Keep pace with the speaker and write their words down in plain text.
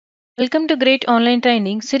Welcome to Great Online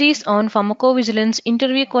Training series on Pharmacovigilance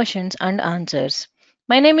Interview Questions and Answers.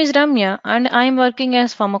 My name is Ramya and I am working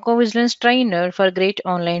as Pharmacovigilance Trainer for Great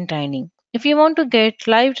Online Training. If you want to get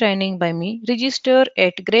live training by me, register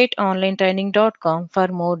at greatonlinetraining.com for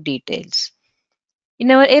more details. In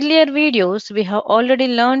our earlier videos, we have already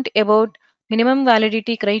learned about minimum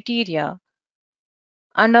validity criteria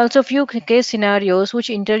and also few case scenarios which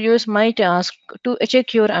interviewers might ask to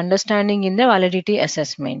check your understanding in the validity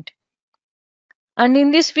assessment. And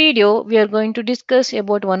in this video, we are going to discuss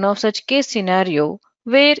about one of such case scenario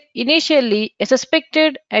where initially a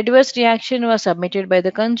suspected adverse reaction was submitted by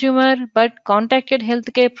the consumer but contacted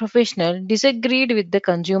healthcare professional disagreed with the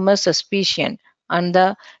consumer's suspicion and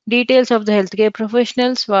the details of the healthcare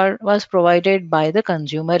professionals was provided by the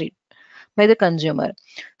consumer.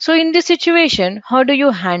 So in this situation, how do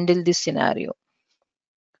you handle this scenario?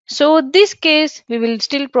 So this case we will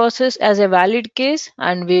still process as a valid case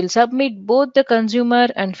and we will submit both the consumer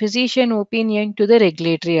and physician opinion to the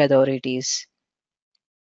regulatory authorities.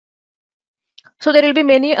 So there will be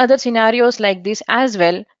many other scenarios like this as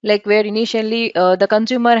well, like where initially the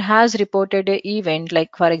consumer has reported a event,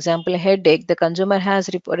 like for example headache. The consumer has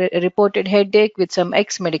reported headache with some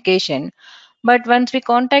X medication, but once we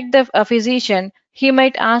contact the physician, he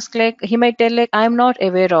might tell like I'm not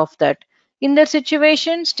aware of that. In that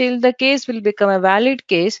situation, still the case will become a valid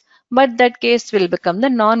case, but that case will become the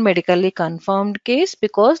non-medically confirmed case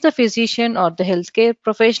because the physician or the healthcare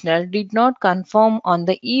professional did not confirm on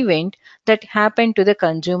the event that happened to the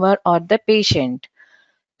consumer or the patient.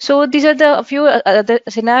 So these are the few other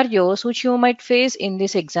scenarios which you might face in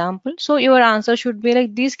this example. So your answer should be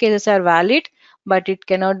like these cases are valid, but it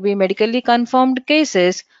cannot be medically confirmed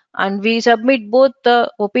cases. And we submit both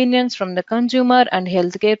the opinions from the consumer and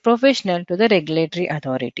healthcare professional to the regulatory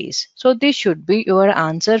authorities. So this should be your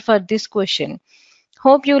answer for this question.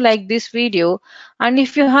 Hope you like this video, and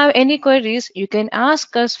if you have any queries you can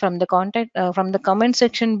ask us from the contact from the comment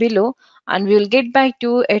section below and we will get back to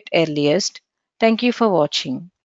you at earliest. Thank you for watching.